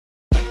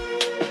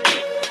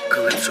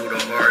calypso the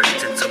heart,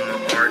 tense of my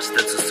art,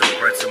 stencil some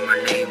parts of my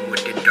name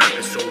with the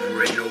darkness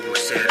over and over.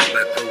 Sad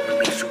black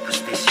overly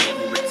superstition,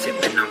 who were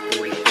tipping on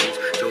 40 foes.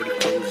 Jody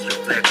flows, your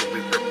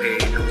flackery, prepare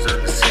your nose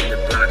on the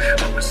cinder block.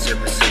 Always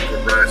sipping silver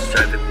rocks,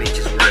 driving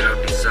bitches right out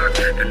these socks.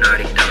 The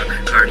naughty dog,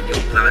 cardio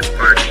plots,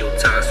 party your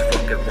toss,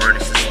 fucking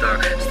varnish.